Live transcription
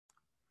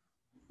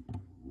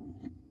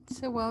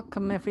So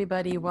welcome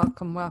everybody,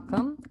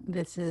 welcome.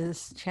 This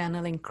is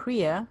Channeling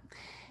Kria,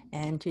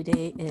 and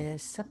today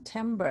is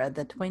September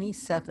the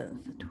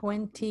 27th,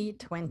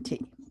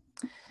 2020.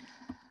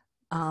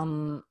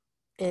 I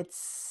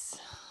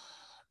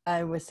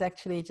was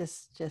actually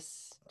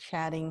just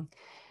chatting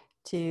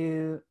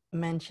to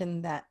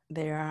mention that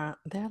there are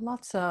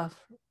lots of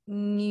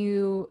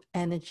new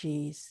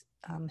energies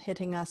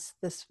hitting us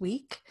this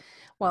week.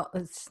 Well,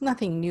 it's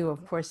nothing new,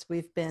 of course.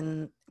 We've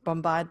been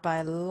bombarded by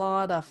a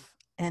lot of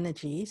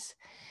energies,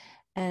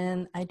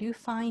 and I do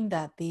find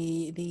that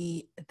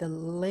the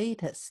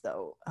latest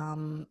though,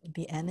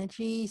 the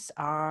energies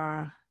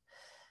are,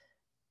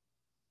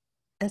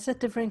 it's a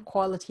different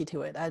quality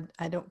to it.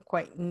 I don't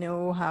quite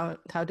know how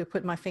to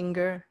put my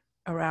finger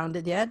around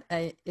it yet.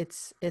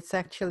 It's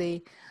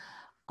actually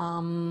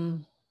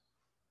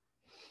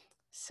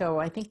so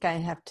I think I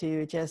have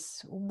to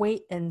just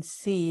wait and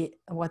see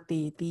what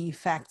the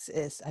effects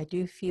is. I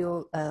do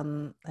feel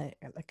like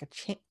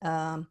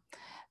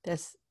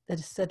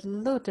there's a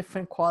little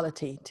different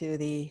quality to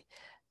the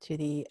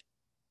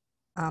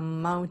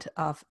amount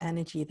of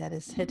energy that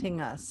is hitting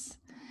us.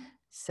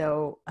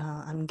 So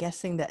I'm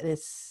guessing that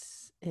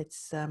it's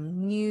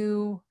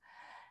new,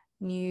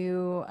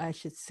 I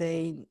should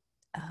say.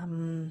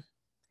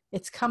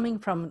 It's coming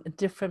from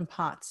different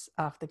parts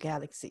of the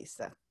galaxies.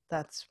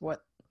 That's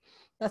what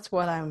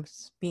I'm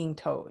being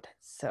told.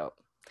 So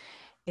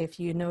if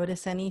you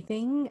notice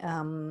anything,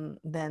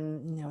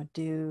 then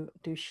do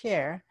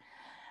share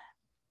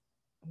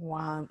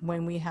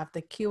when we have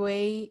the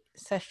QA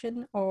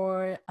session,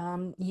 or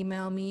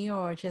email me,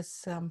 or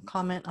just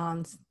comment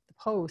on the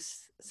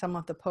posts, some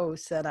of the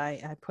posts that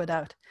I put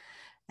out,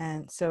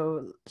 and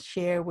so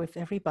share with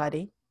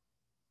everybody.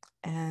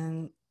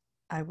 And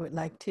I would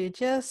like to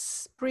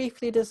just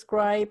briefly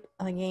describe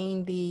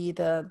again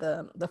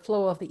the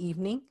flow of the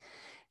evening.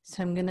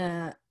 So I'm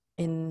gonna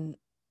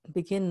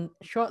begin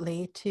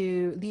shortly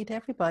to lead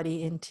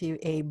everybody into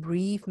a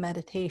brief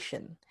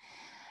meditation.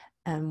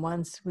 And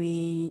once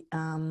we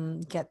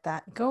get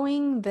that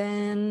going,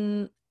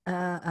 then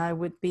I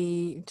would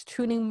be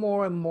tuning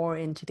more and more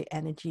into the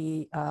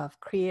energy of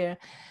Kria.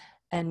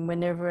 And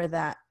whenever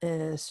that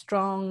is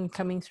strong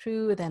coming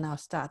through, then I'll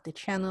start the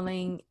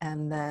channeling,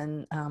 and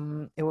then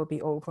it will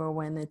be over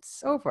when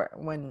it's over,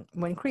 when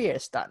Kria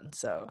is done.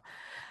 So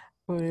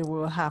we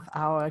will have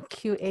our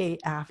QA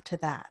after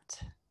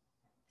that.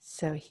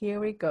 So here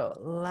we go.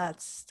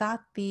 Let's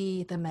start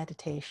the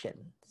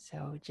meditation.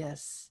 So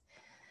just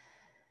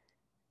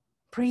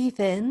breathe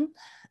in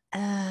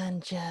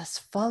and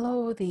just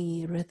follow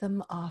the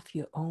rhythm of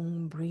your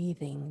own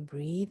breathing.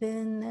 Breathe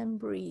in and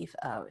breathe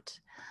out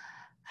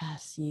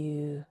as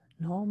you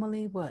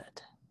normally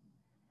would.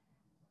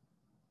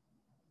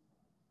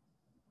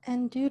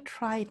 And do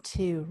try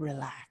to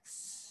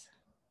relax.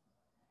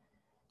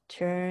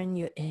 Turn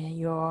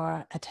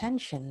your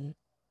attention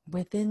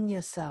within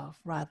yourself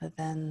rather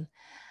than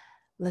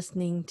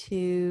listening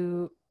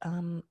to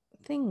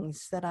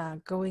things that are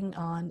going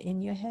on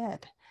in your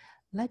head.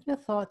 Let your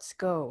thoughts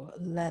go.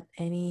 Let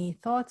any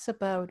thoughts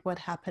about what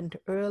happened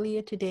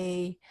earlier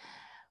today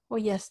or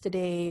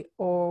yesterday,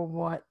 or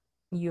what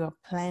you're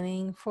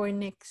planning for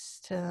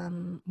next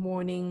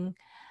morning,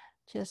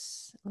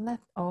 just let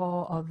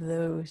all of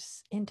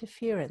those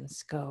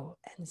interference go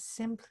and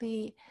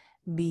simply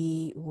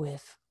be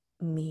with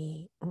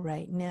me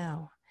right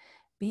now.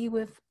 Be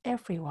with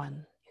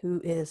everyone who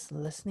is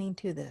listening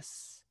to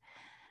this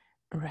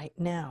right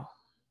now.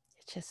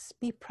 Just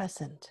be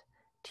present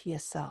to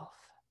yourself.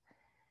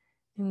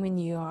 And when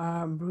you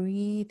are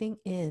breathing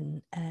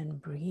in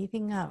and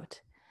breathing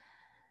out,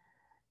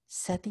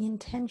 set the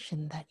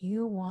intention that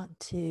you want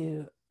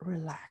to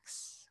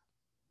relax.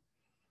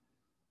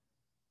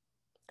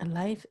 And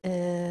life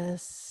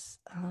is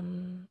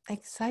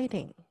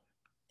exciting,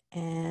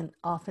 and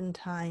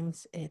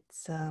oftentimes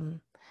it's a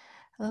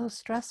little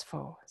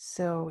stressful.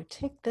 So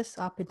take this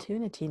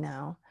opportunity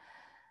now,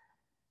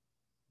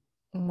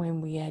 when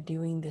we are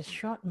doing this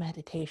short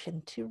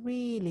meditation, to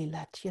really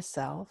let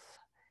yourself,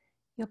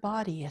 your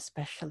body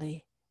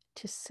especially,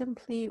 to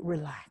simply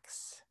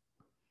relax,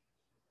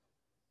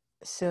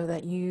 so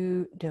that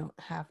you don't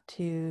have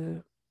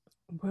to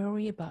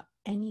worry about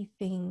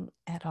anything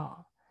at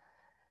all.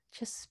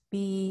 Just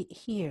be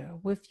here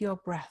with your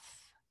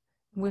breath,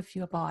 with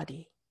your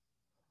body.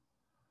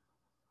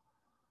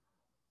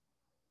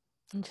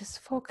 And just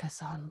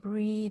focus on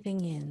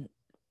breathing in,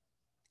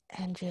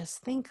 and just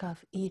think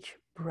of each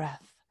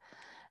breath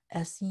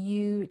as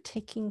you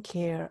taking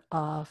care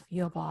of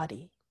your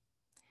body,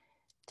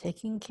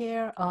 taking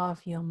care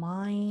of your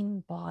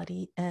mind,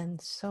 body,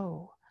 and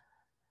soul,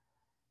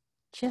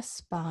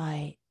 just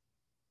by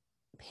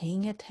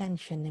paying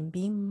attention and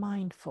being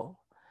mindful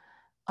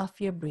of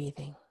your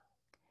breathing.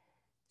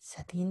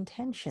 Set the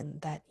intention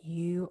that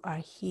you are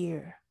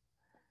here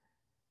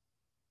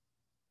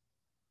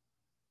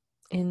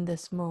in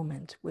this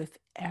moment with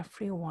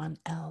everyone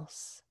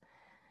else,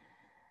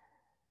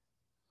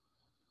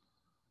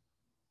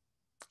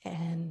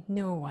 and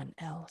no one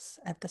else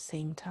at the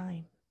same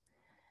time.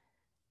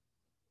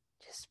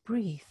 Just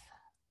breathe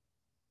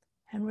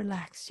and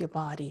relax your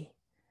body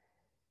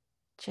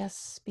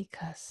just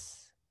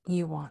because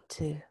you want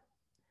to,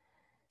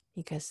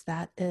 because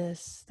that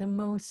is the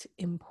most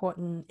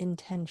important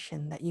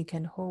intention that you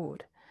can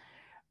hold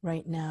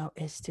right now,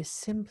 is to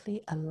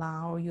simply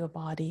allow your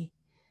body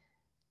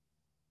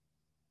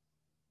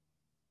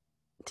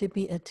to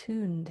be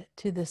attuned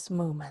to this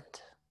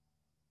moment.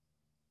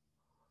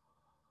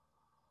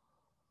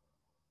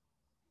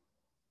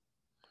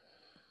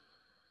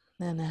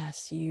 And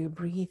as you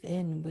breathe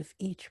in with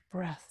each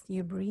breath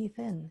you breathe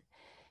in,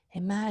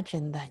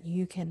 imagine that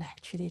you can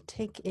actually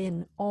take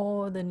in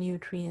all the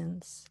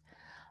nutrients,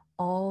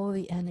 all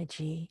the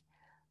energy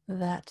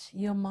that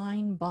your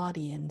mind,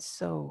 body, and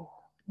soul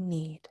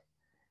need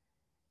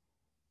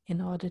in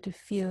order to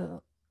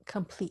feel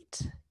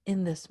complete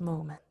in this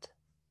moment.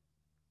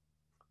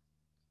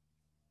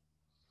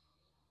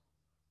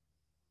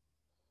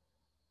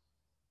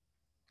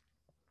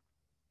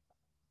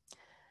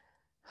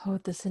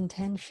 Hold this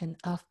intention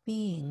of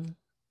being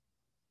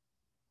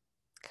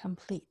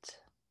complete,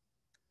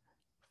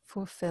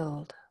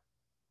 fulfilled,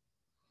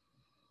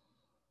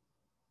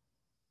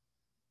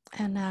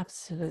 and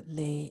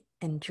absolutely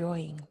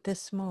enjoying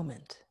this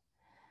moment.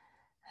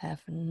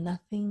 Have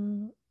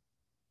nothing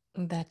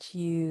that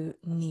you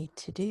need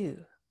to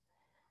do,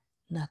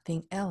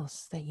 nothing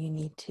else that you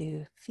need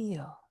to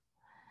feel,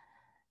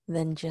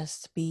 than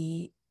just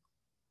be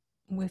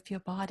with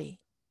your body,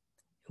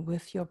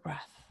 with your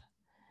breath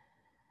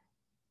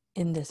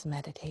in this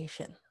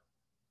meditation.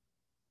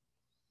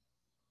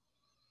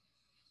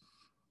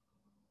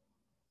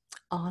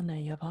 Honor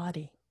your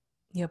body.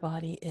 Your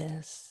body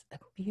is a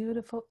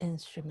beautiful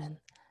instrument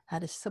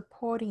that is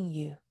supporting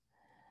you,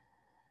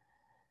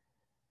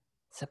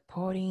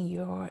 supporting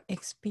your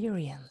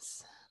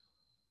experience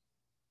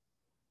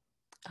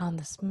on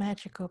this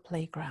magical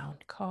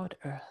playground called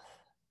Earth,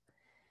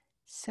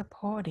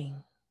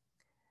 supporting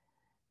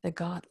the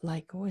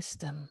godlike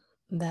wisdom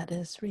that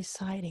is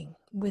residing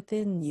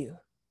within you.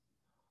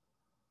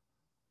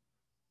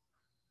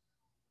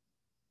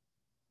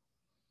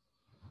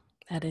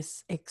 That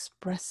is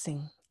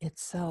expressing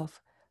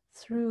itself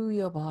through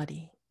your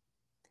body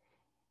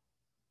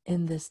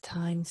in this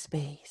time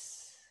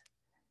space.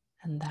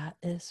 And that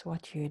is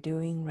what you're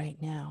doing right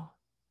now,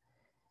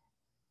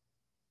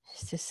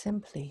 is to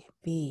simply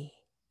be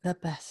the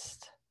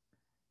best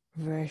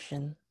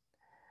version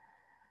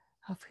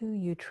of who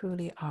you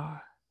truly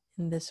are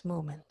in this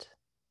moment.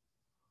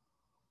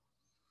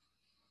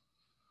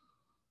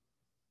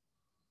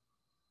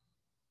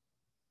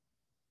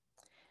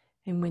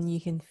 And when you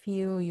can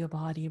feel your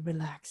body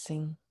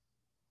relaxing,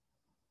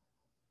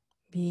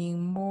 being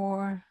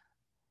more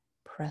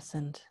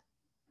present,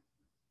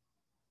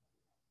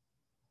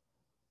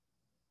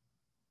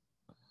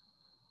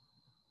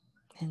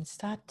 and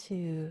start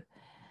to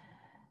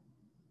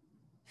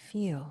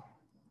feel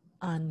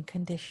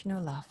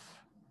unconditional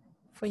love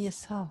for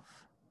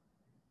yourself,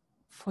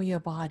 for your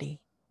body,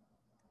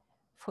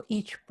 for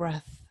each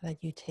breath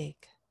that you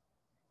take.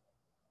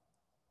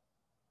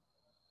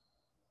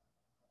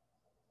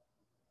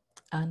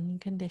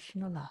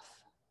 Unconditional love.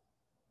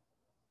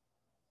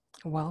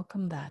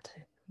 Welcome that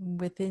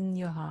within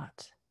your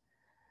heart.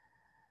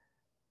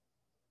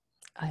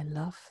 I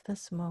love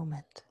this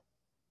moment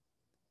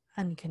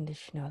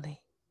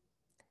unconditionally.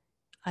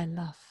 I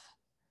love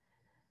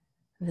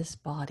this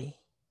body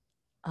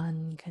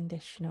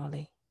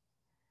unconditionally.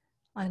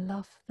 I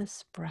love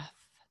this breath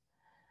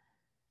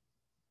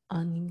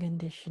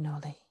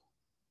unconditionally.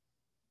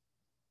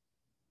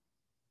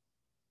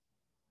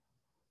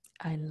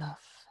 I love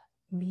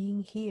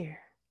being here,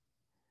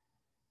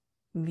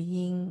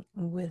 being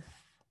with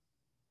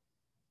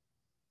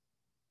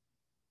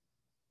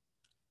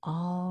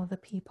all the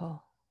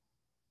people,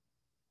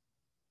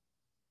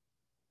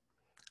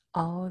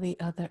 all the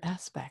other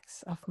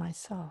aspects of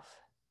myself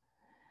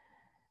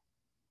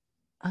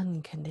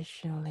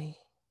unconditionally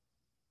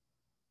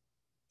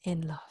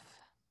in love.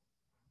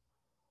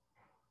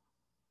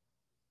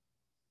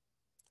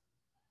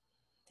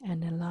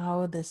 And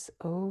allow this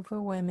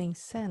overwhelming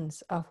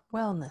sense of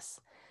wellness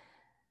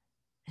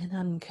and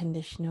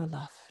unconditional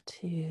love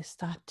to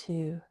start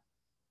to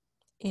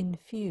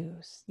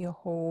infuse your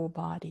whole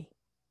body,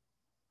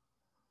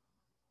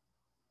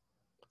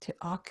 to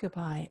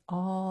occupy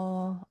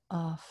all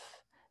of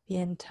the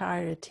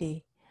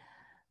entirety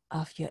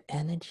of your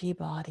energy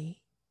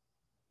body,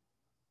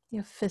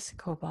 your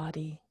physical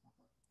body,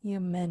 your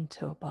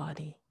mental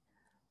body,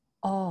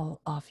 all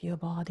of your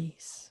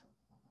bodies.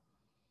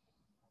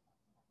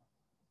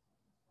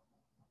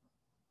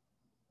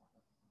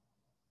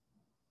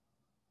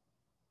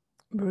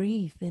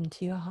 Breathe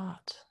into your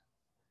heart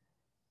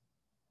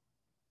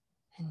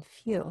and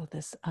feel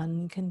this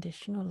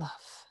unconditional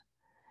love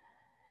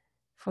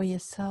for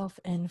yourself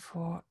and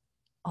for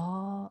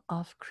all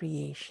of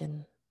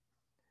creation.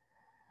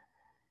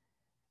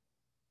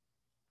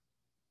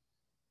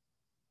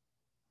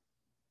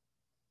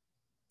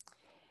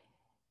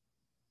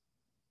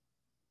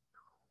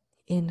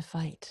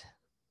 Invite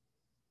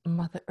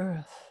Mother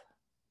Earth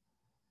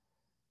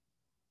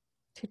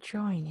to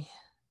join you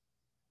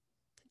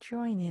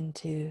join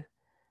into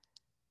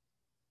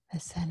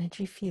this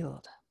energy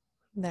field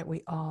that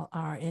we all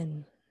are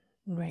in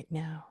right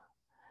now.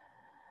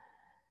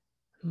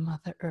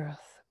 Mother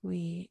Earth,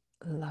 we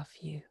love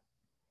you.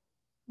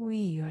 We,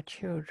 your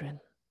children.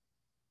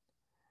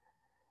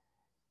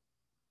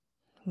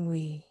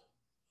 We,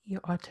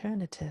 your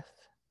alternative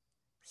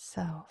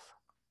self.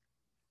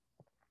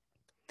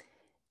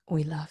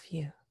 We love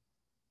you.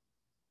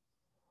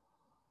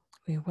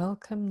 We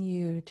welcome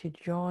you to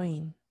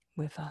join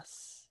with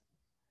us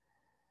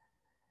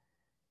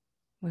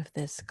with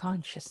this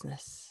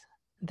consciousness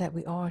that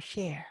we all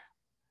share,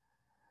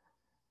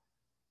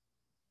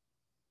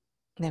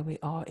 that we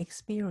all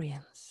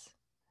experience.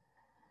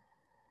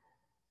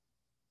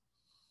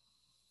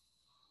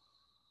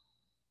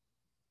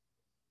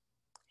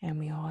 And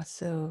we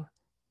also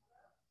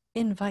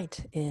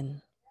invite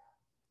in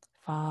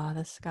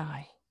Father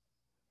Sky,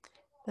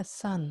 the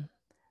sun,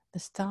 the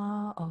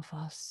star of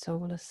our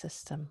solar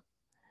system.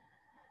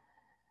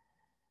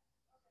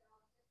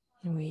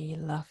 And we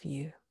love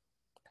you,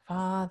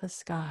 Father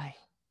Sky.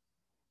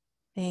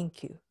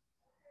 Thank you.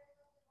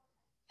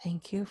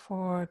 Thank you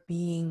for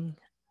being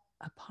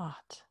a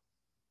part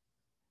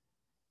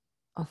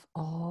of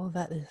all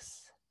that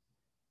is.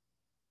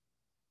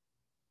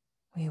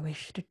 We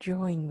wish to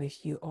join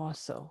with you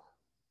also,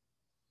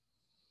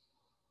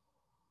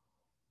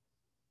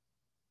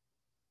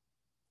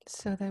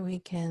 so that we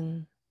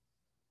can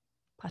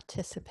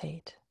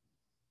participate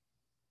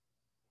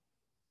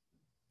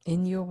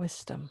in your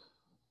wisdom,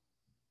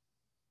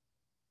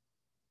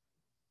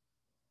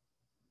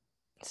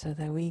 so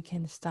that we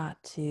can start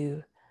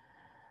to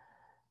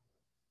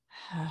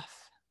have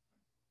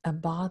a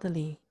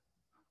bodily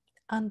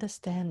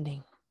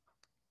understanding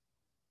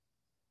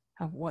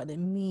of what it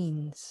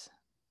means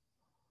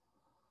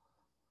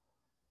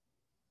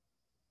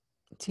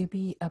to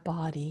be a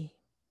body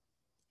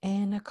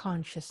and a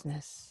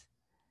consciousness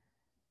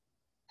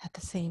at the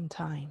same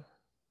time.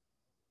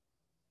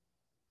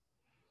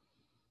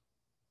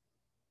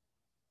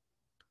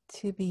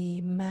 To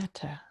be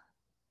matter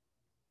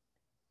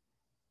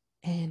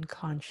and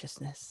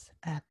consciousness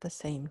at the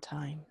same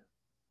time.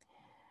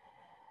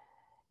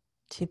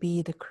 To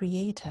be the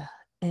creator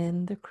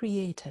and the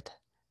created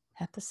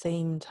at the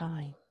same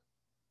time.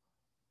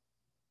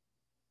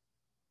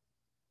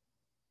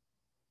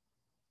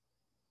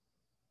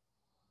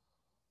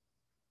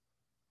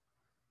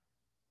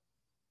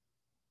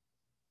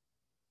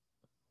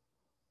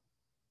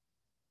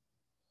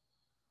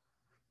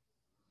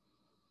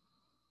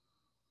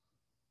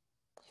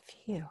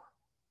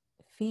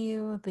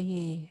 Feel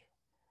the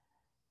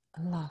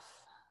love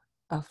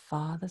of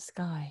Father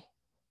Sky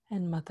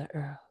and Mother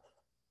Earth.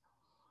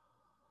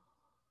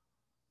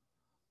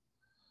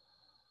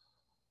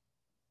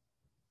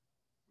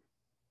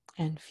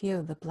 And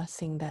feel the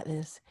blessing that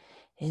is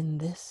in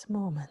this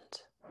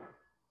moment.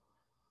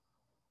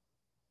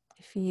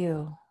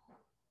 Feel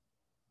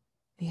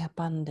the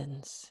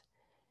abundance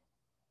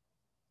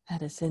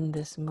that is in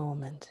this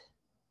moment.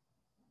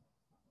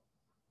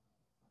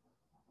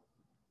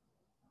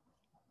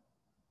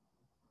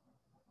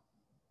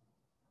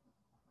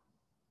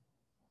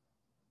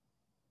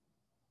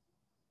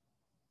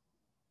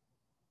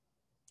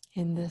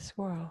 In this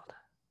world,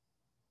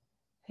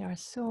 there are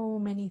so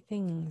many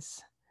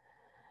things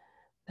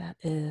that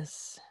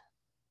is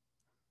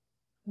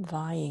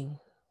vying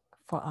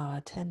for our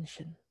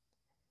attention,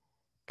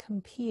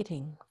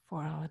 competing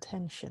for our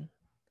attention.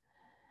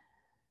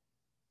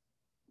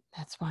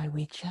 That's why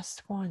we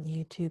just want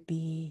you to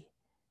be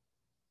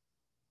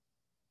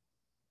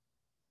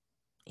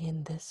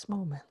in this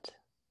moment,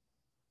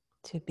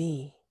 to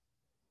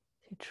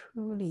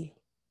truly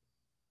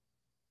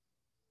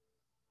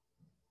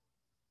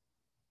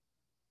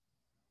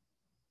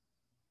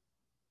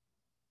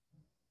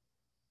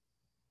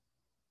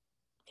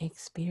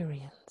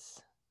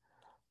experience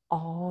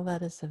all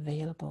that is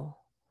available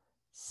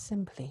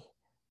simply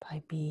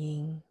by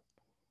being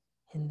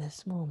in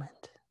this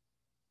moment,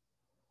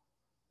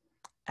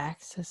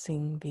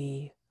 accessing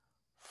the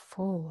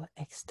full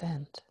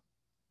extent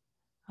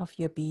of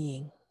your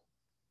being,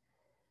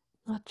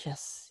 not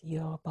just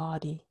your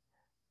body,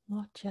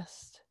 not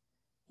just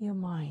your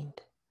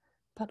mind,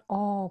 but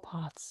all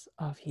parts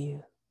of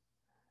you,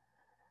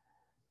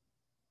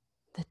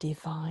 the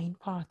divine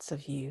parts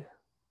of you.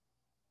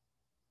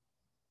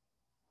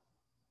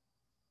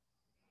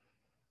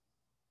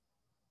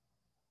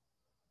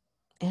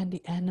 And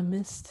the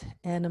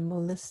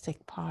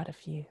animalistic part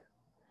of you.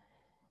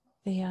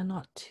 They are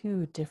not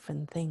two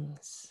different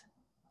things.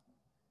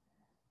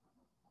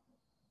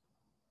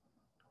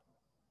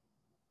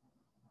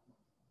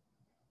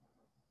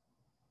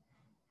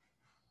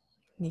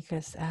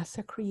 Because as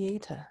a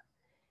creator,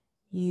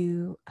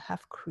 you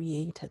have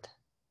created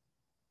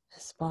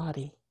this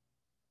body.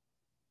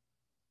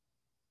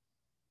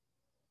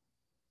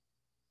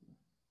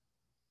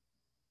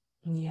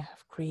 You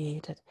have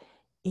created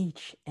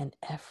each and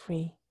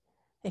every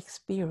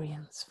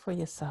experience for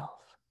yourself.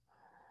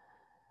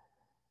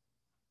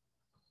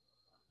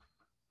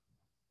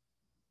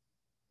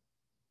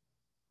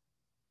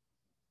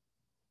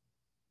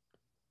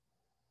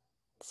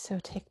 So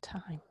take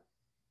time.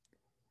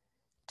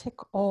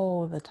 Take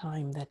all the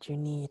time that you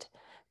need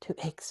to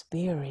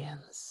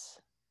experience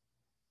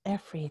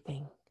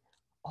everything,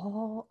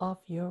 all of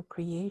your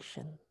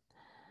creation.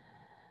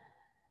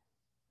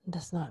 It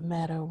does not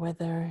matter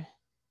whether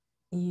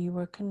you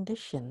were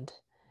conditioned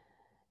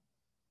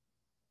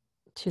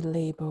to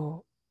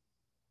label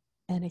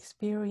an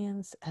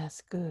experience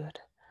as good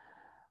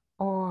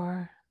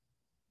or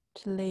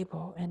to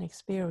label an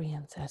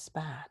experience as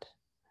bad.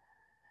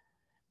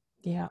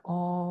 They are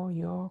all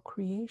your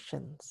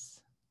creations.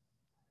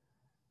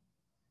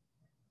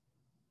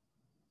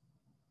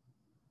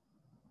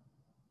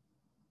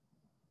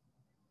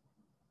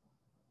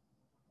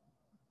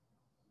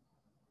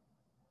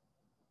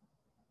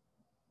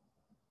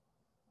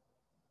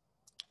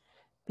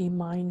 Be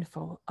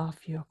mindful of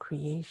your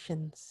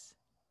creations.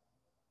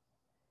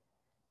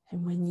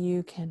 And when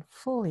you can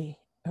fully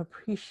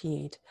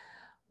appreciate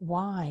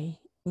why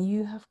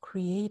you have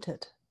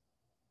created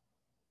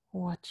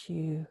what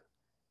you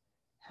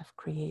have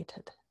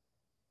created,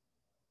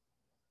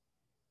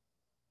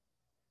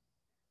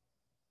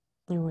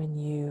 and when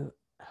you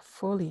are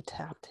fully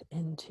tapped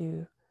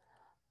into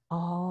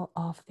all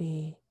of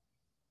the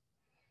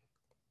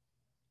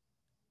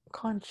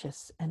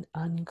conscious and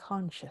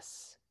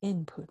unconscious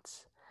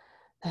inputs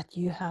that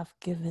you have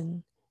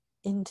given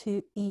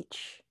into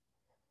each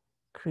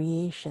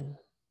creation,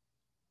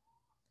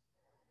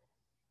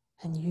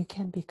 and you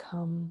can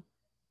become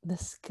the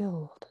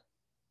skilled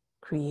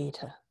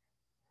creator,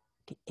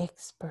 the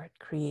expert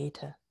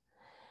creator,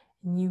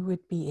 and you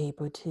would be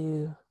able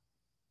to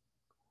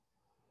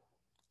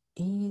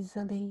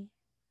easily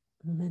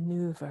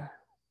maneuver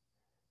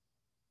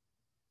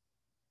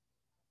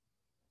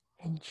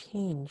and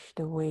change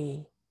the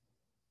way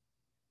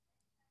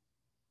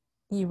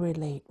you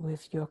relate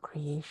with your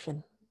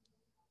creation.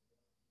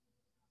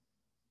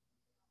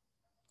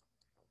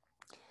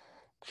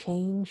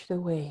 Change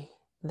the way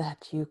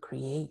that you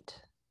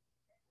create.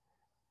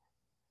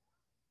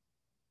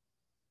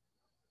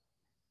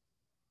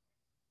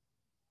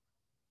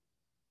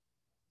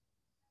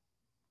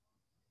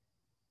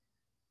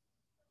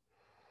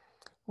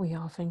 We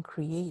often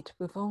create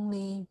with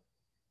only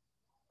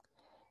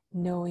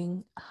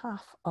knowing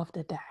half of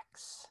the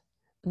decks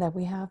that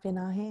we have in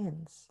our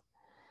hands.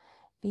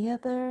 The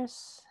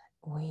others,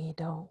 we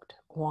don't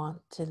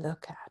want to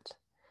look at.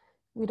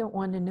 We don't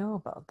want to know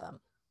about them.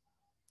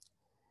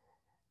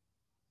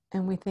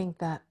 And we think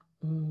that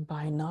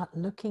by not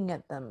looking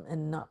at them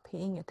and not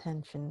paying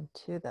attention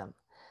to them,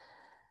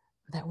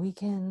 that we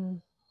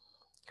can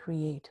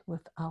create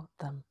without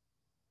them.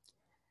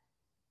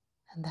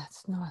 And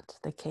that's not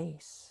the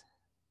case.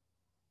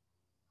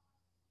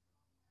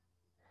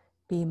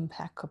 Be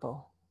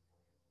impeccable.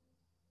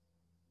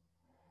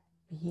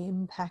 Be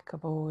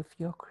impeccable with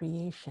your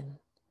creation.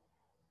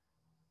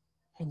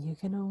 And you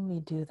can only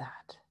do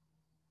that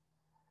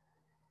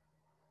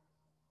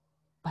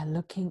by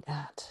looking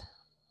at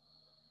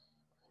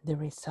the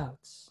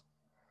results,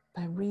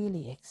 by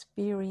really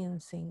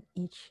experiencing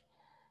each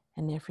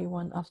and every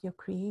one of your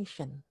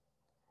creation.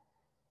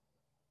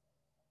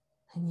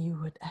 And you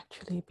would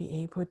actually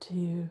be able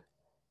to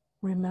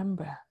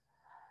remember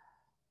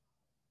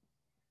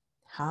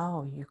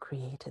how you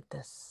created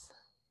this.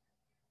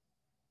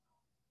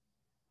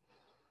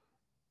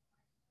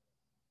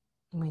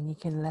 When you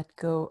can let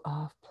go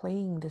of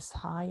playing this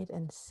hide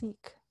and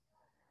seek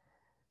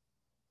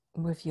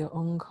with your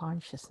own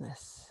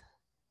consciousness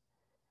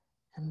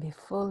and be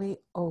fully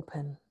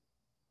open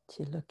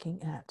to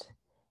looking at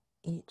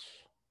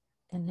each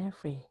and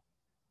every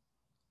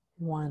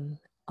one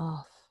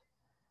of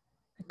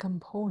the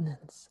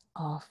components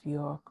of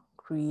your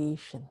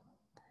creation.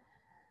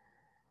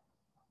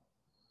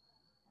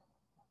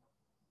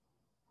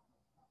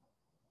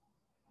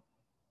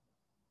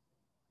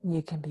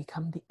 You can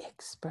become the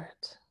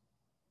expert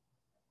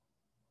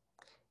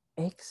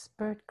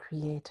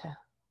creator.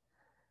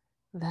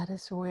 That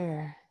is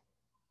where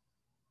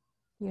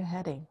you're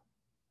heading.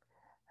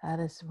 That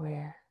is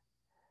where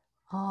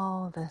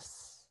all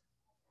this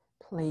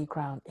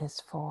playground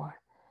is for.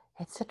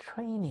 It's a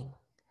training.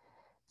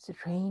 It's a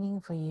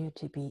training for you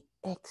to be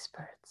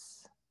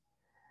experts.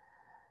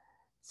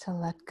 So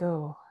let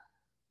go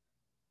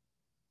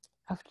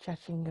of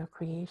judging your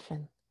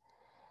creation.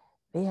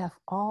 They have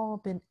all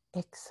been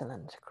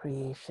excellent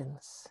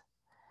creations.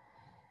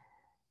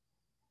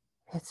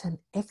 It's an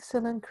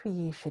excellent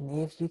creation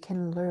if you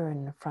can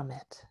learn from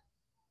it.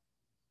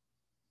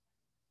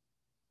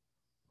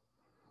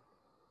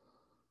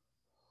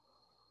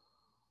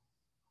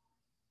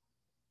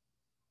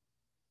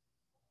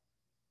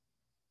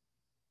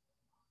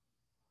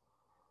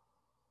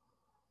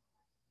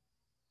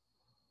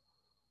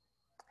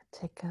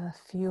 Take a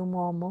few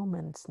more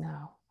moments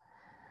now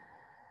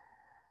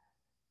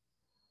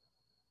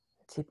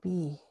to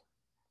be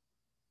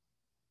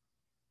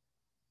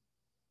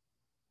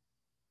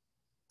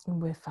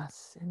with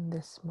us in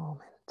this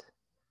moment.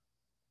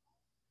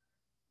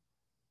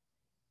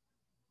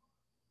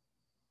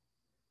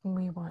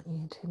 We want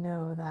you to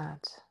know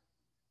that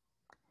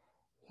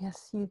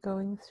Yes, you're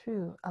going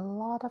through a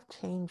lot of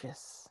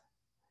changes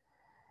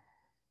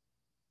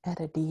at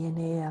a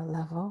DNA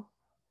level,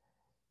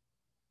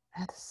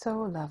 at a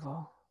soul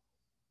level,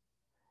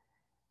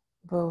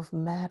 both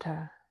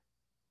matter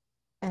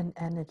and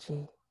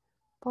energy,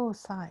 both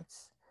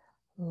sides,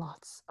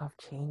 lots of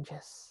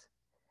changes.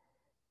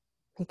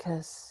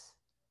 Because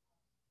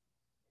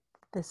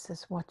this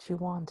is what you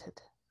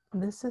wanted.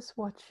 This is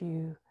what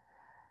you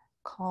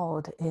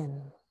called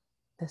in.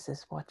 This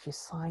is what you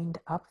signed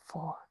up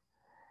for,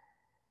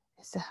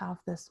 is to have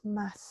this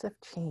massive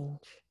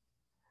change.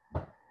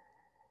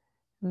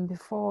 And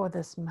before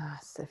this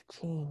massive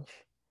change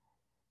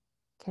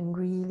can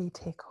really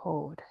take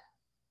hold,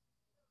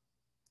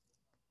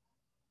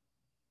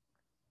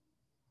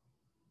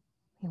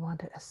 we want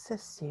to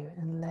assist you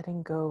in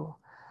letting go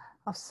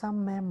of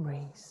some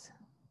memories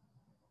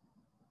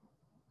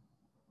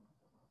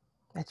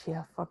that you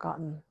have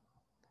forgotten.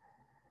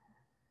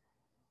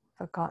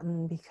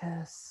 Forgotten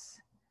because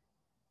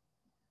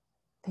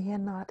they are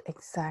not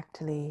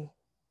exactly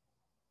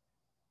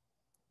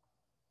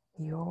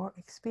your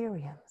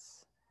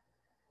experience,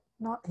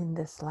 not in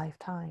this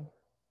lifetime.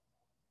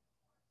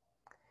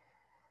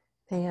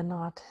 They are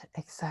not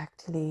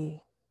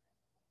exactly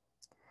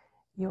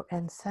your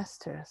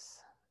ancestors'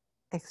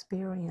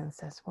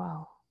 experience as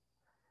well.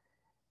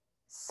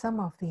 Some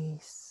of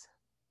these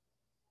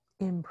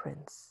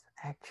imprints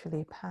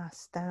actually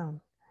passed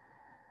down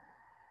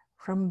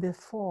from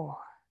before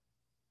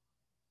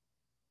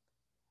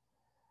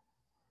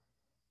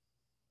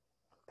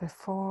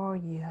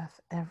you have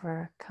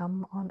ever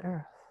come on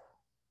earth.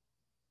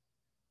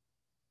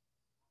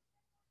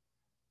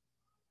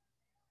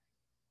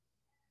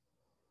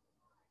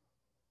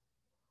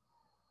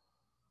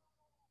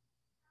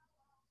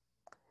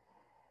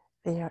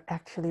 They are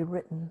actually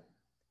written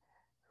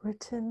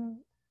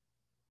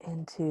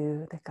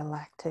into the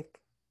galactic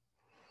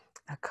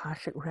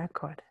Akashic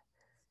record.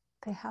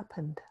 They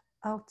happened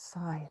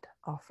outside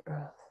of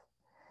Earth,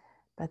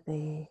 but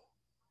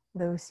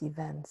those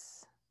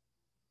events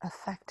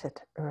affected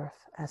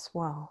Earth as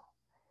well,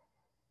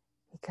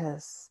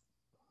 because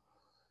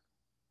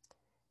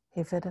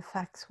if it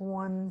affects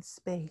one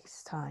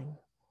space-time,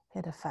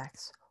 it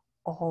affects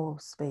all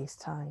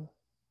space-time.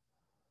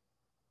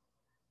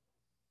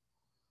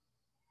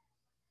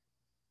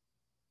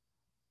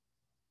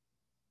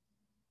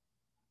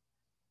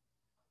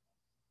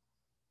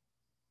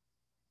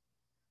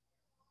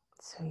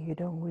 So you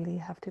don't really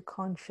have to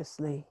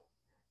consciously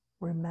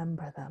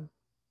remember them,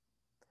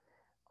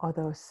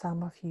 although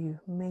some of you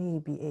may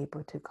be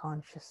able to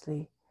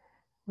consciously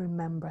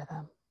remember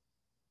them.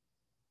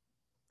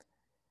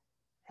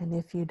 And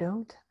if you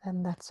don't,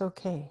 then that's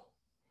okay.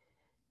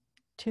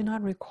 Do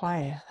not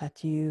require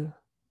that you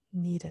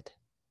need it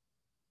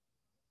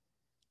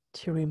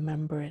to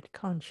remember it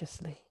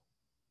consciously.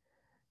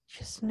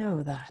 Just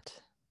know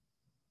that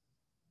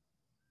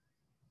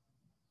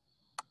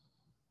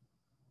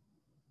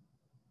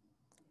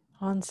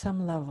on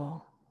some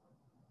level,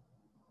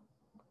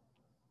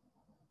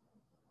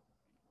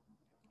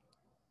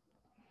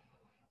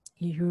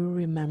 you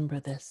remember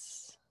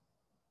this.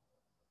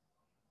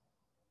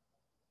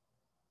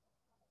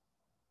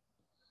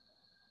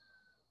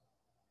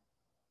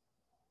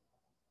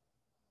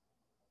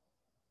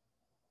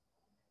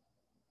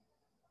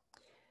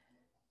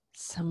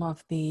 Some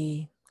of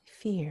the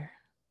fear,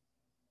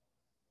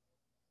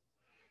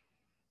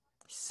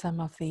 some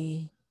of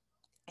the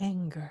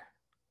anger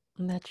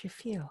that you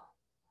feel,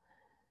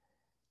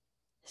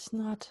 it's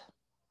not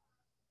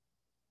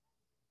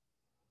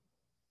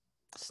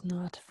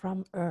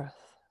from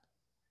Earth.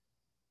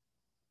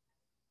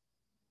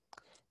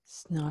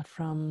 It's not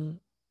from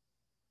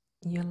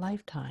your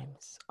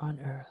lifetimes on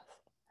Earth.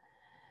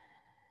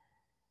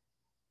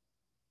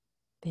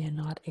 They are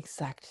not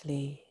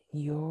exactly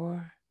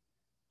your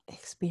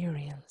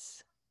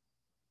experience.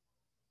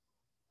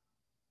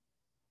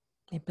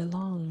 It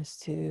belongs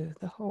to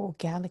the whole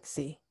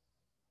galaxy.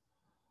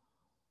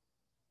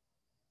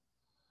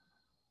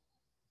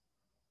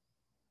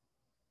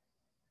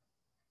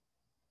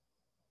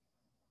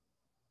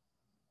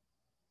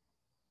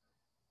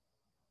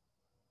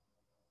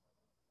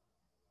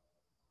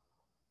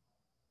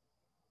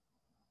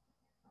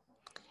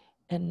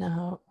 And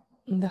now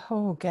the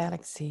whole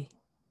galaxy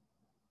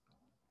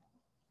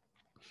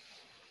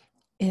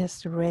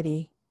is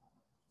ready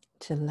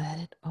to let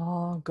it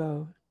all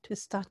go, to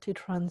start to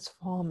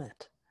transform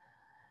it.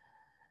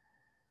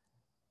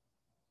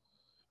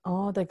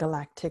 All the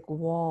galactic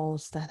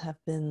walls that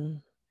have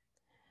been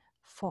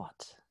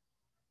fought,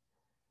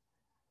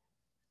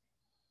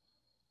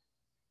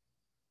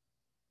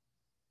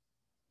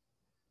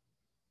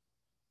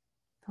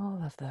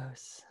 all of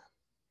those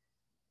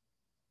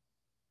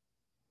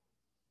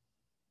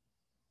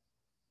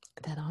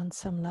that on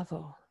some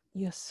level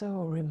you're so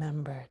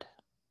remembered.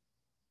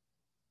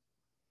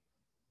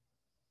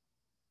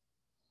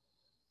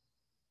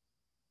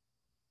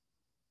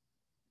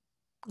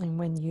 And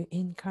when you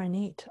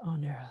incarnate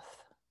on Earth,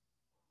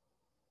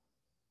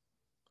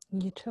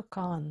 you took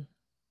on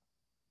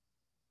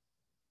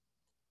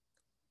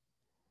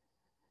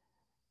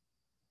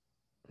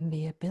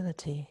the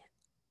ability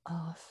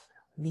of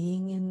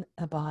being in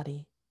a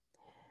body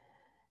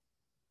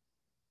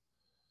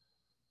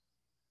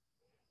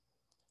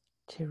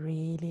to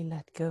really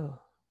let go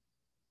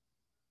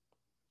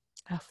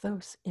of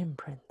those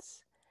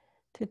imprints,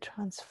 to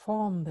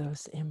transform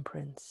those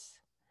imprints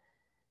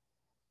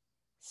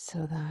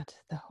so that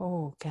the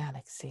whole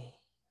galaxy,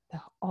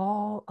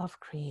 all of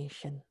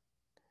creation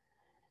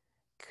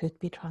could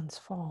be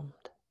transformed.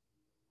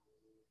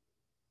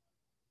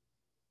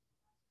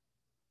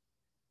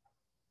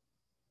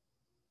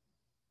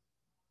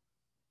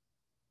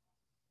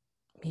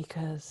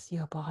 Because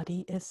your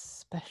body is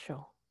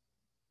special.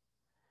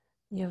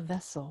 Your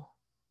vessel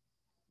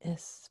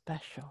is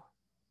special.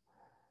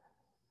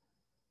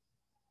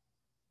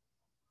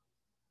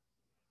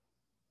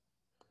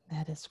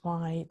 That is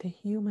why the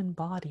human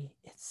body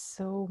is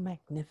so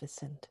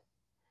magnificent.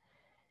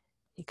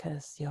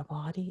 Because your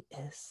body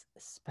is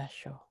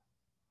special.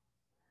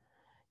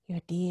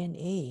 Your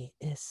DNA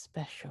is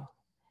special.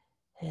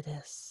 It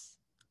is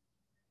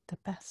the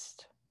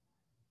best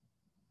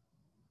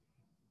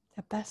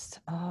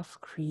of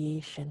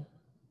creation.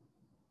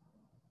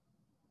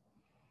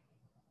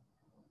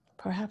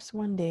 Perhaps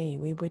one day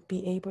we would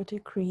be able to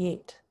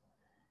create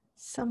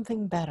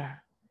something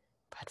better,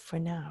 but for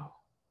now,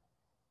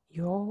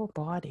 your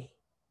body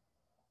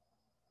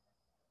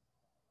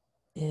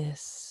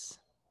is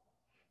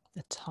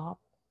the top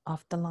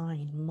of the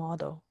line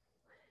model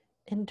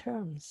in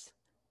terms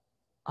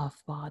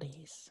of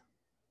bodies.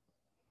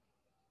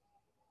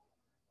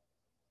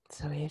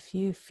 So if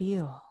you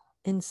feel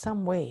in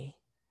some way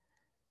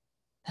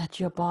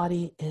that your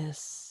body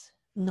is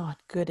not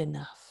good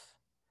enough,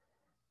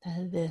 that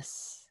it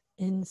is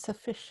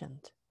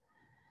insufficient,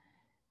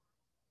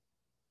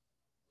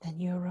 then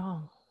you're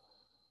wrong.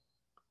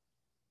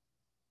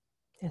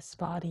 This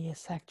body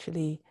is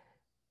actually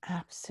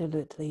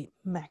absolutely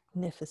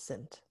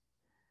magnificent.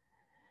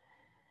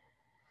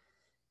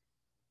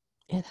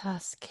 It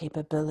has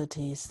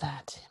capabilities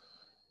that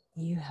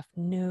you have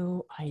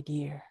no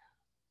idea.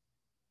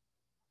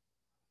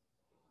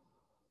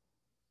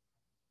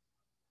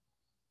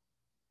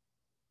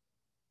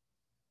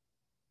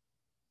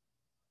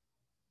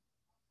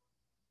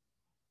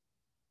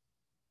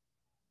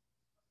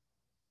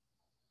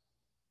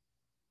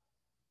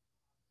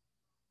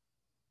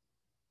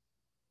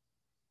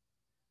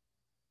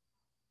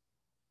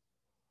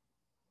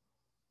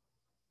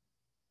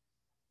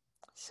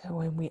 So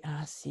when we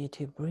ask you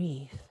to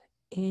breathe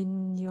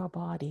in your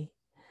body,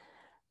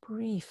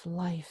 breathe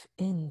life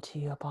into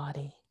your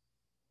body.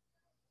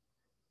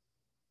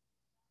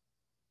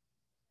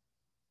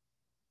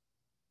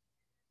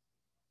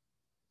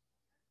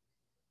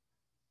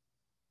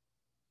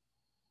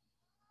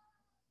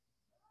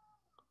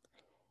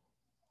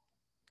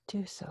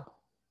 Do so.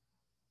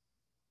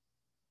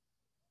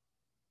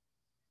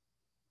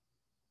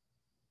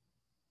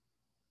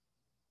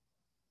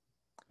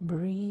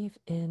 Breathe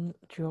in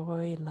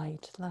joy,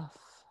 light, love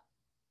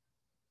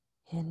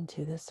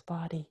into this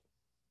body.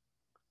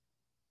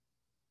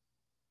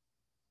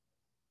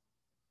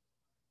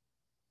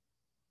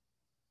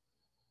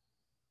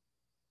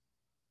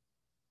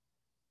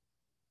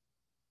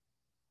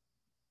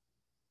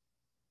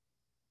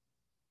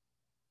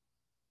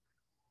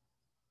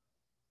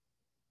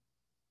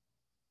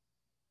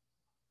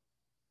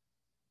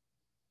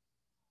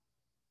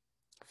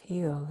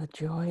 Feel the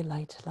joy,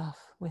 light, love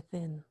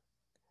within,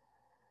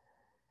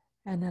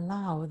 and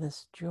allow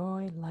this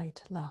joy,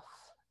 light, love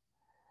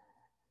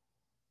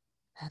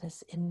that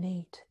is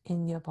innate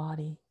in your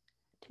body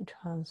to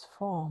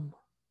transform.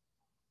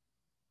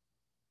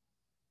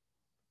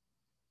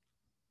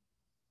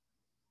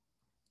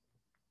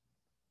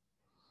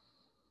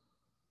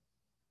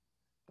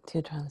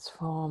 To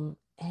transform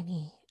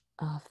any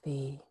of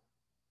the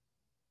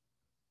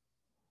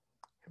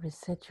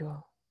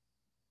residual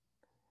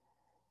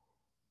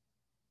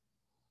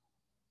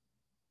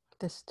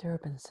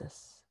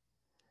disturbances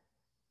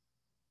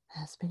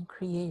has been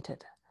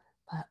created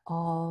by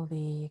all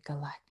the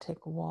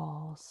galactic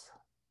wars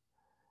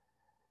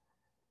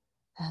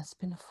that has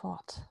been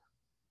fought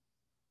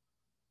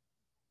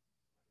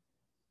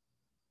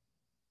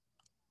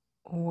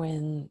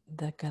when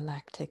the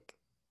galactic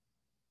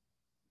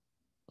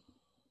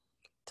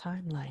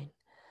timeline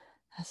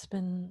has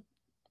been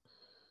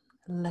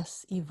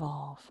less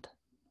evolved.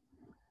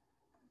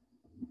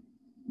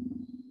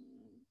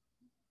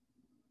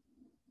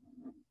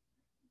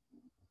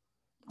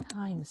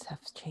 Times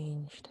have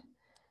changed,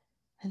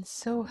 and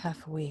so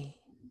have we.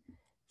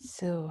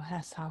 So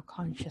has our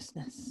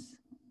consciousness.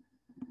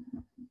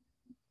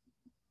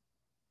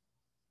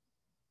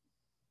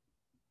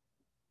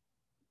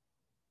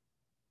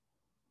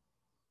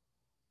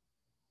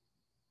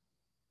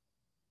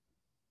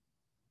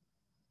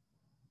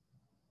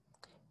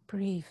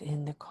 Breathe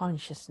in the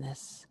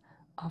consciousness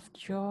of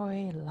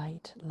joy,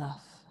 light,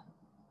 love.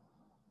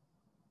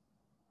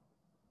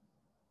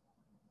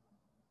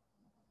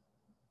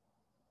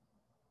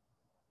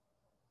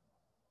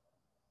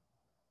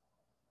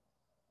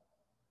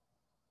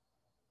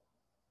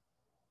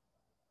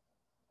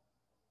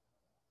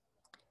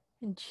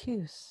 And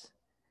choose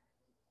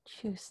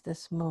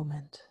this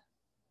moment.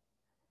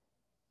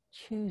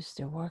 Choose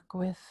to work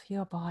with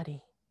your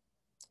body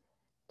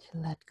to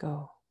let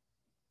go.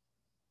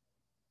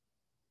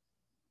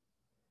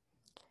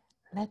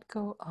 Let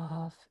go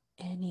of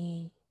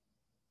any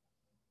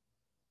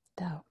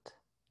doubt.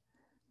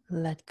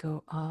 Let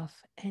go of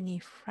any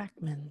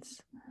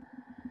fragments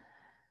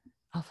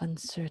of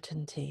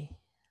uncertainty.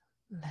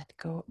 Let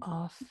go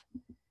of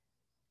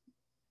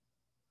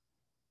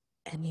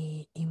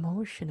any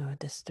emotional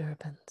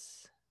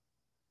disturbance.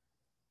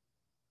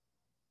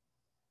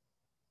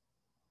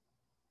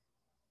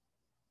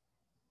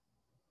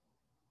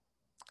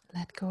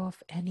 Let go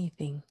of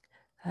anything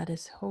that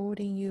is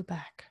holding you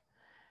back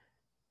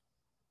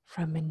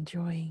from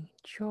enjoying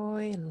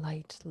joy,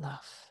 light,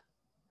 love,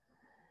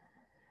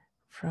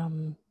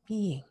 from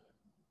being,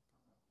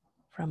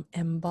 from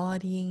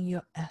embodying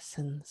your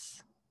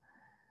essence.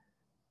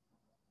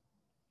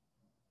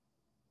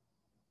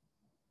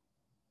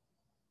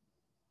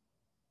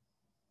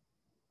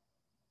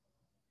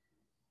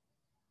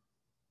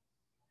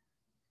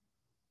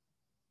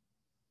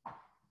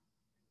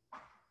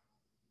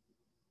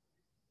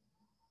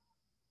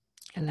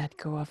 And let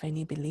go of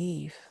any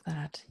belief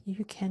that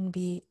you can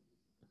be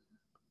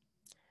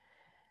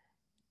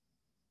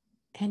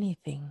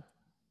anything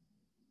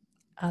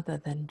other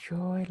than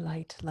joy,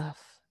 light, love.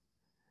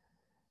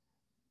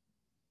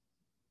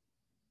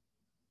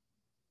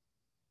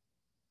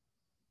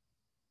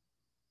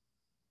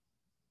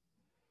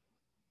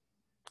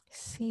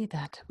 See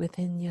that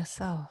within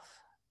yourself.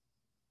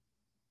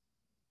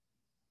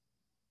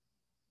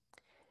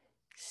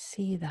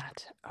 See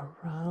that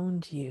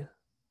around you.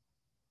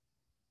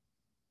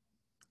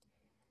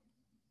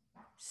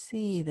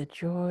 See the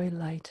joy,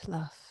 light,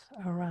 love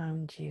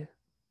around you.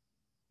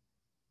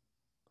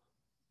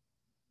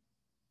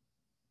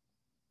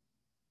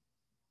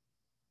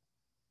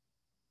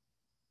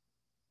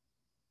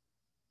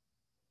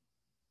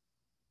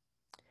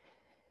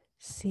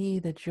 See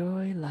the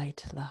joy,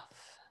 light, love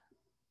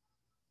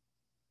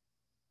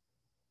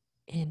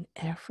in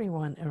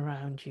everyone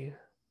around you.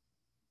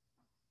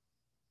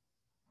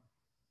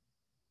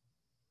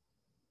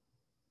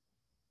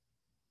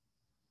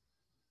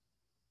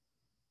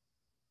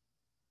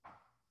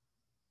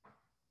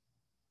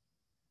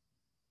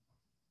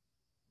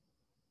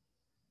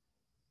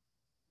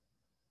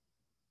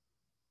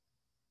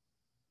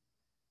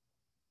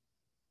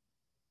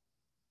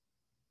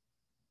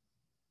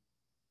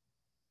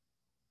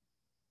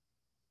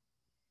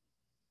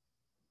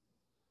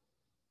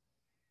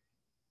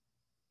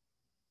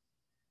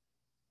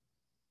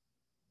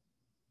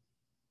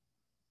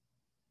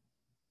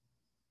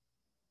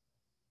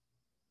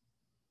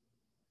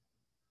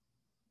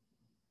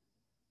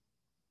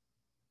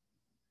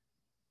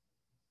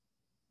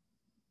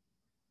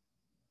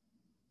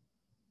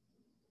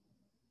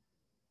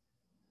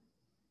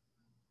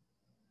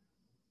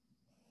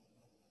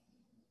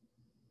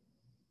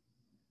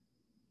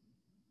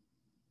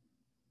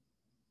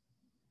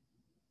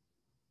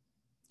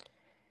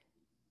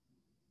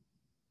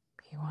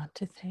 We want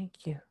to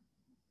thank you,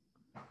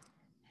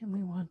 and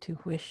we want to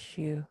wish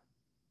you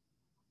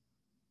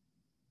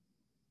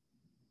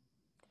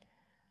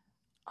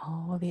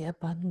all the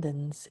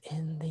abundance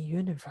in the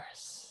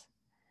universe,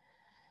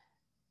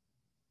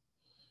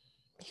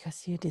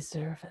 because you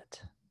deserve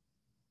it.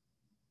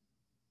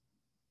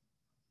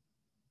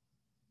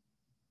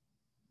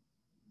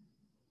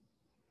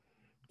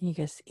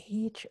 Because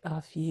each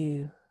of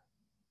you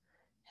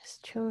has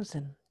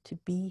chosen to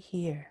be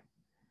here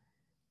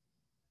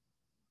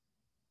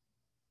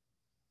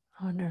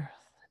on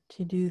earth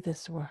to do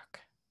this work.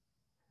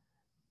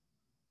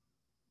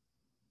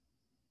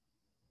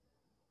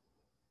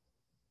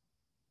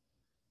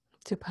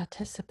 To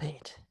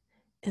participate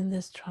in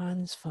this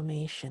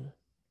transformation.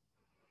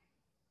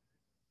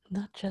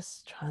 Not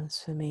just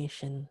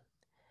transformation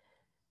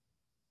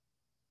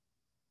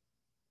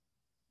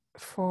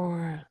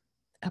for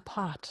a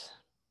part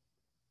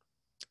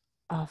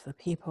of the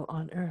people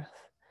on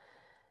earth,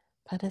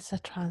 but it's a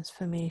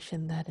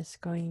transformation that is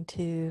going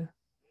to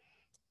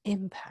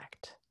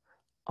impact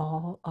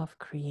all of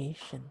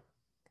creation.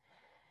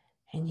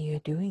 And you're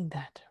doing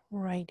that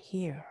right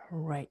here,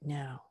 right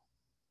now.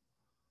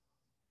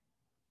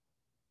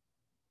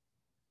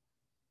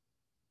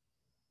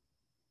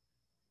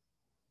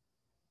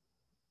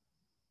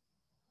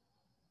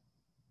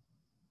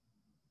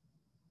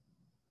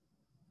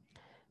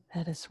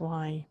 That is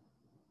why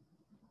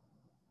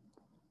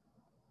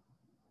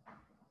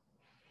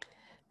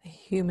the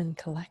human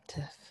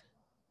collective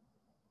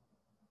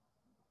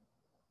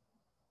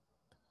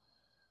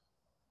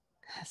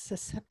has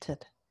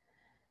accepted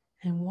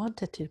and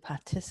wanted to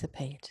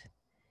participate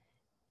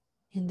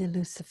in the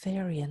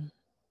Luciferian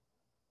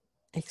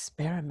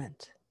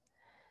experiment.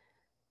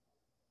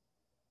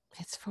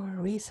 It's for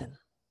a reason.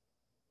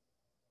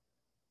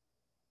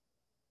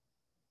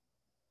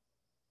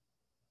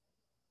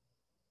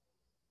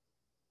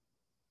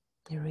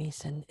 The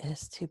reason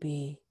is to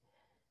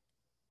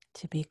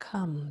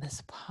become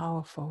this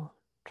powerful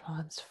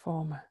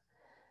transformer,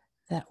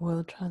 that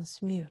will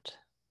transmute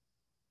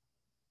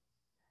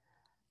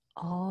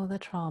all the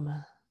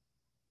trauma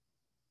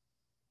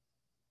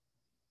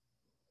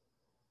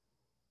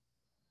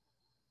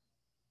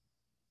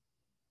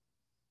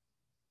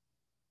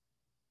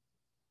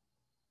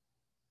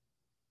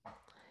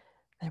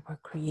that were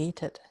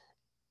created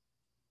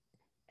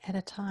at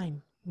a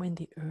time when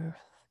the earth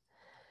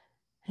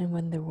and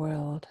when the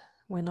world,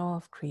 when all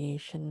of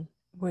creation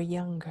were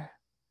younger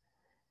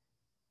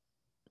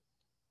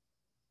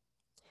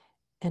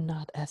and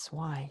not as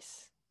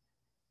wise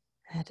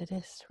as it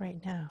is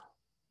right now,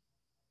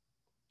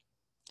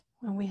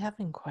 when we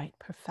haven't quite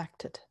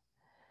perfected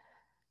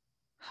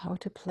how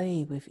to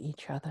play with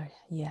each other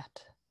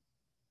yet.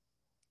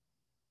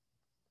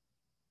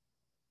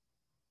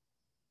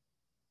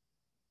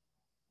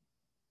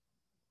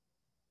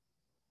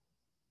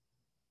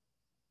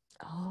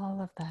 All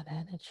of that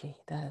energy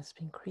that has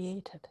been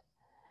created,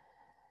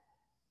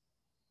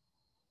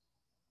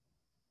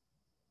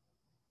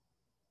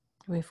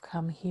 we've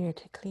come here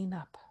to clean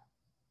up.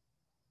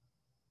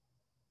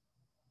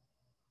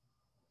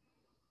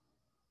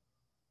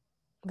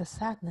 The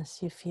sadness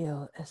you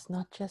feel is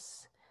not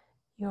just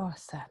your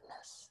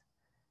sadness,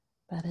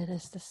 but it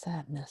is the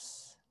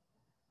sadness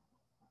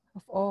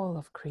of all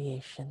of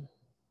creation.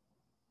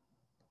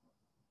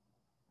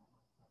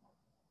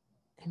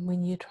 And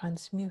when you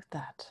transmute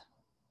that,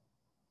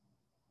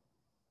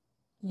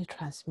 you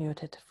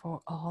transmute it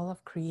for all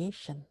of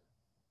creation.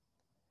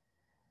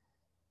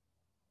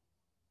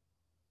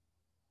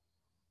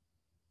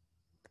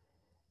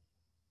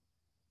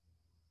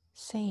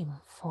 Same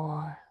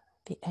for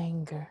the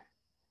anger,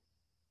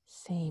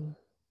 same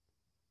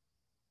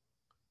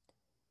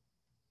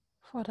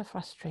for the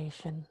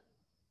frustration,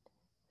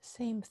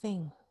 same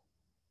thing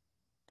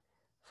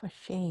for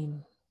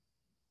shame,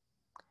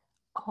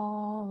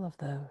 all of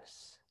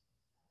those.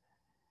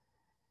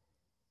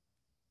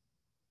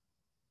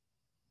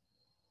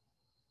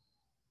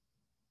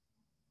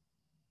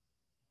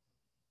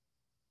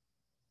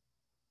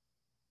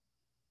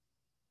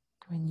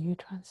 When you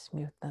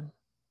transmute them,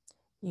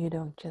 you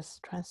don't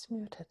just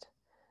transmute it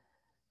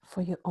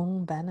for your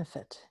own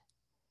benefit.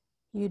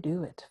 You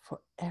do it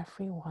for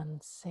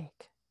everyone's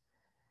sake.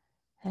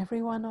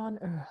 Everyone on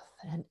earth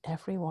and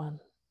everyone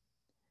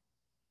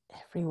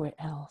everywhere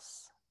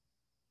else.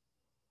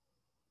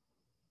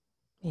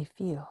 They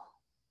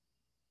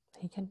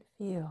can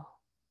feel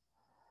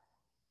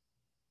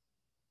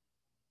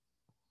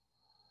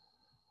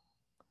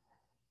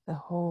the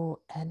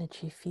whole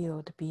energy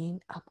field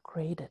being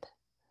upgraded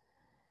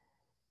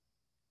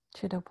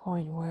to the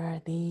point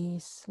where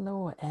these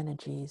lower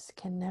energies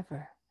can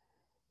never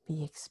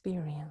be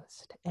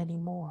experienced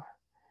anymore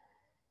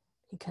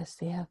because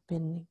they have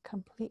been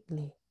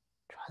completely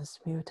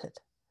transmuted.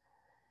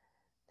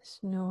 It's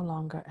no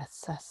longer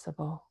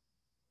accessible.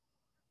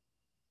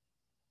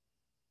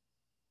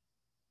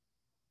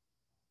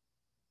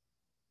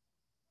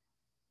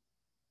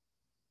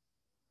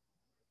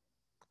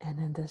 And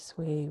in this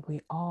way,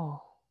 we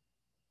all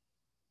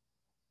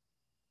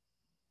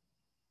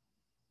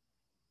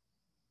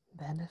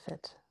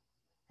benefit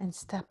and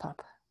step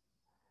up.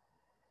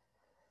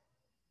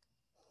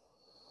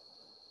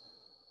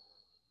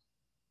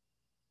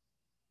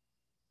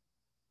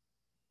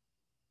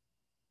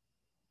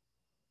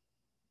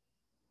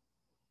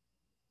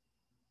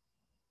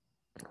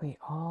 We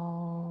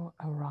all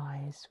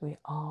arise, we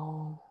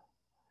all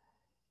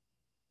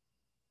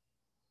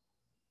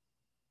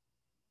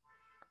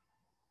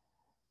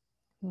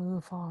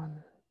move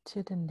on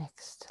to the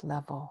next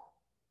level.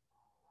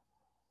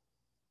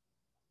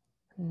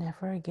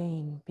 Never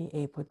again be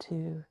able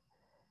to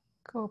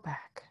go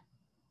back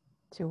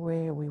to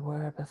where we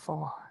were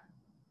before,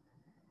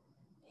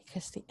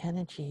 because the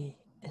energy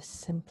is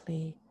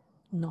simply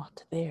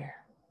not there.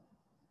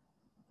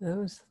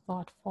 Those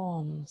thought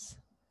forms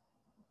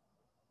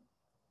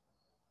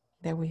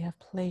that we have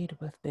played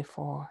with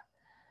before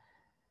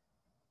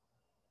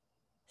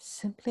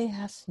simply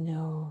has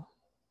no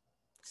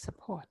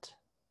support.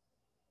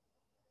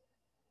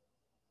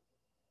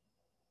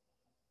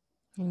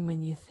 And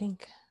when you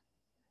think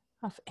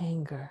of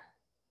anger,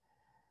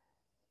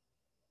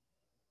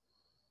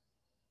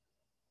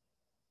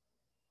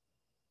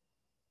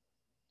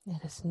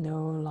 it is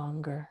no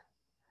longer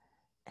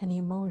an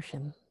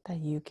emotion that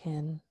you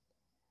can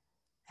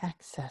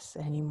access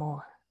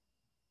anymore.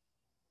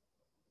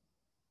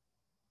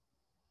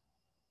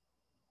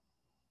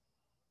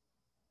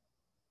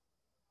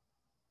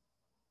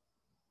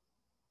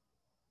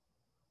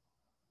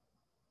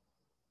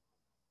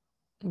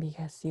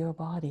 Because your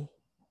body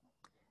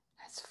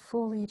has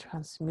fully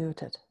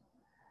transmuted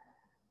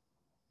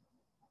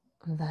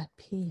that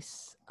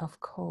piece of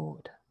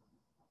code,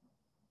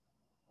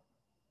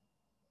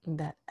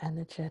 that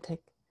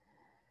energetic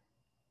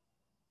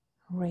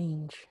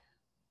range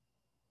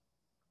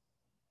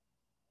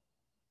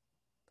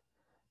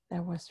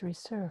that was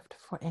reserved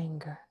for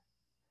anger.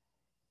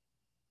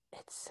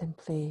 It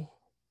simply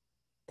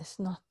is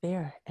not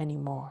there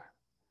anymore.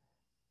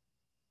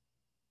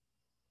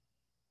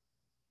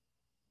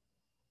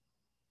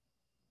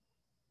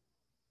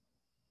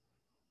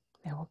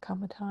 There will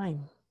come a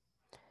time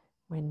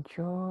when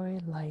joy,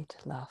 light,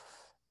 love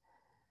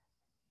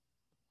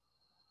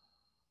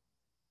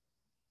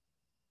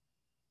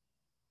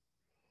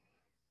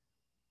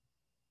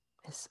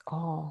is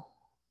all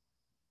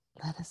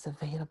that is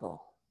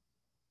available.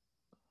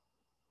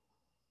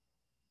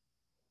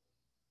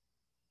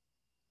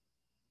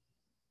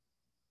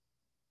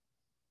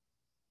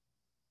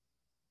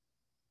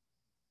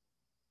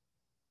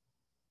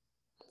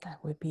 That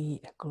would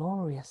be a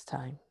glorious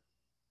time.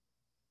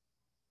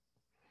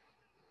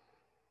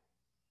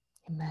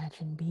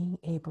 Imagine being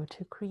able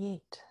to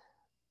create,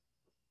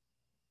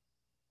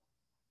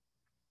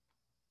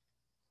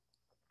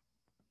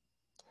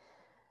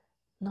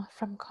 not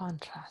from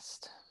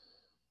contrast,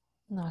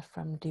 not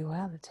from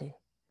duality,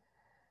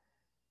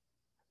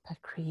 but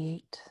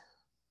create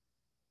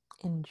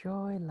in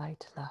joy,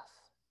 light, love.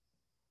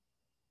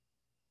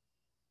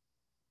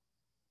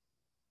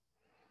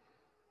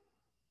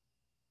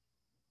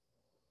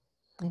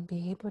 And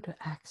be able to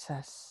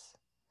access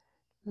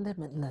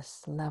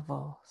limitless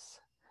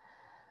levels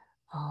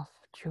of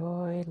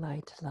joy,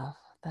 light, love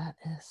that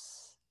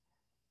is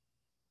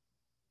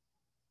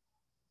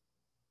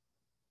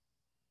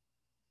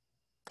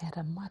at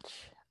a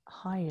much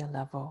higher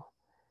level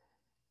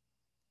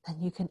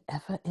than you can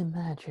ever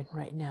imagine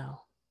right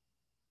now.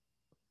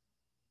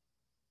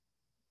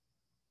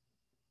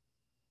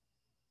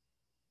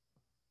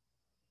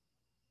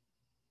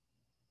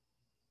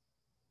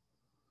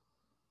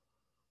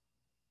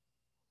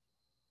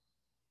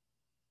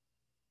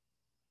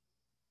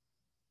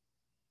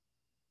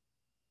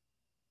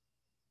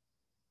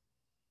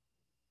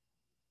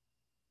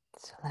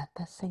 So let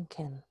that sink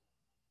in.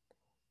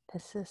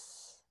 This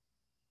is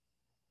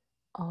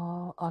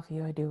all of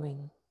your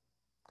doing.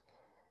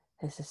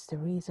 This is the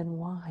reason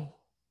why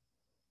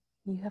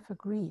you have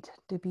agreed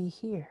to be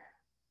here.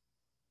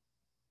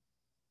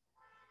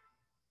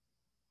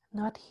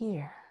 Not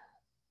here,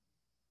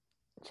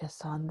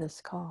 just on this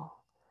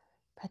call,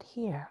 but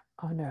here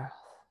on earth,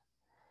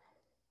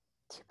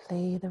 to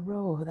play the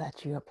role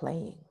that you are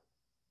playing.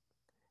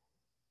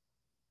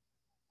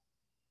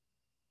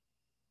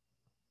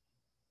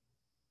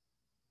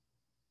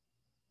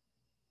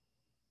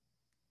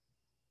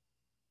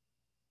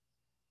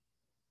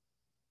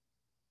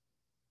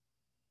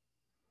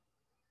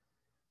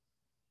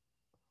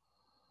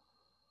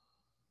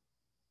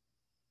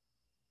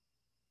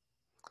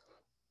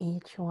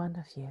 Each one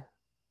of you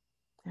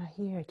are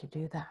here to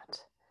do that,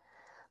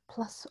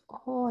 plus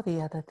all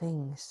the other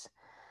things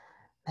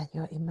that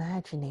your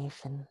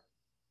imagination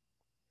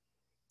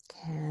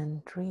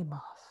can dream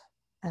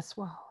of as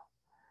well.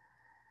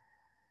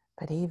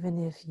 But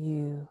even if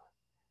you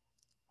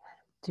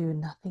do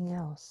nothing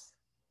else,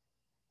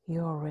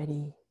 you're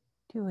already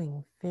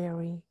doing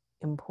very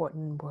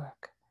important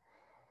work.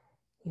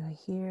 You're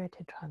here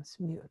to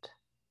transmute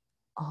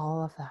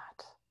all of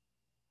that.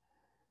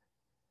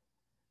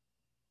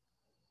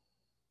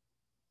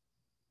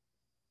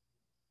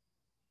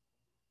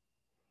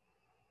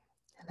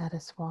 And that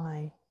is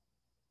why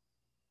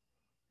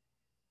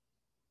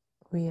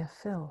we are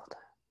filled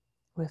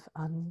with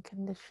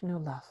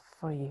unconditional love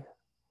for you.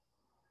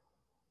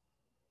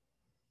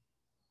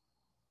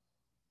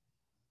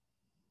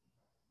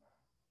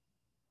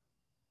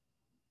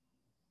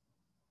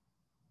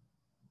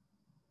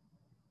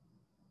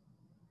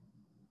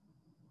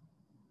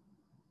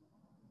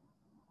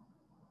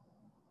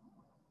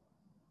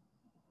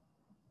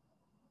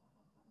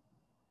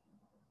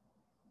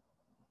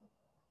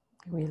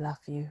 We love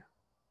you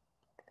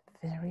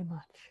very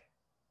much.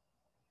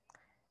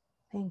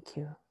 Thank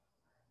you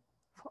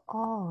for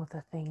all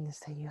the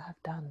things that you have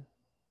done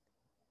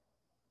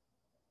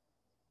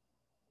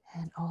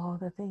and all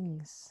the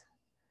things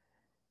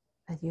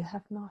that you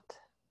have not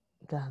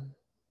done,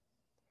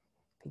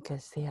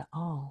 because they are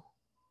all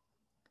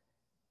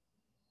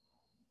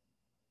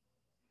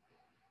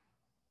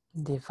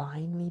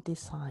divinely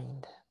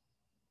designed.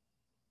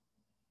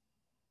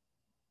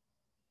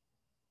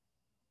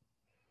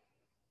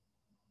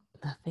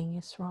 Nothing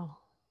is wrong.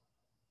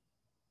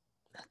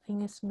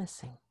 Nothing is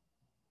missing.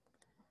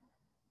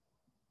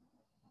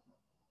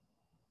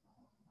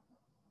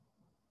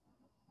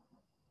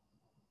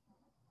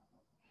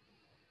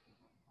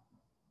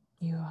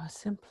 You are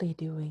simply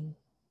doing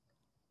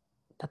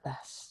the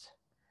best,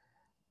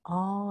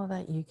 all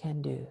that you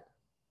can do.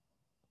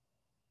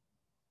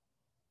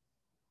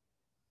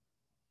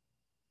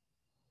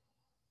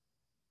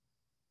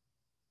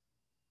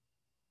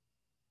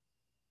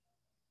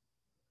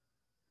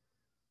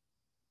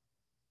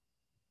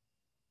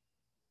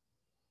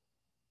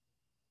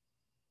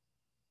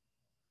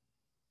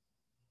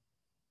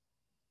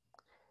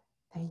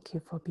 Thank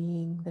you for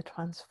being the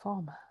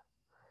transformer.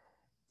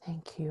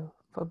 Thank you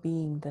for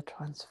being the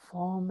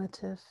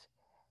transformative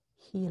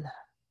healer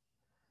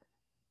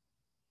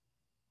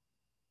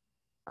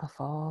of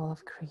all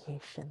of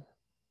creation.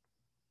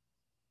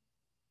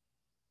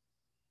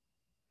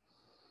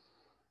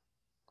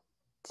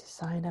 To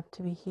sign up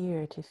to be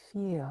here to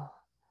feel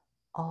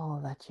all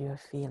that you are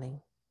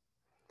feeling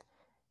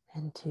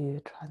and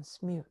to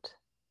transmute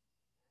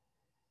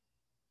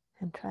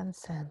and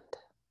transcend.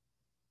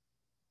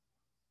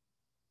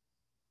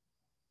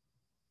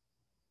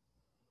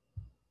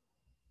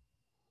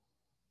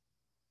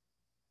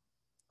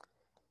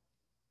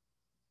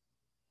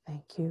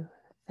 Thank you,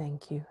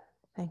 thank you,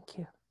 thank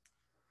you.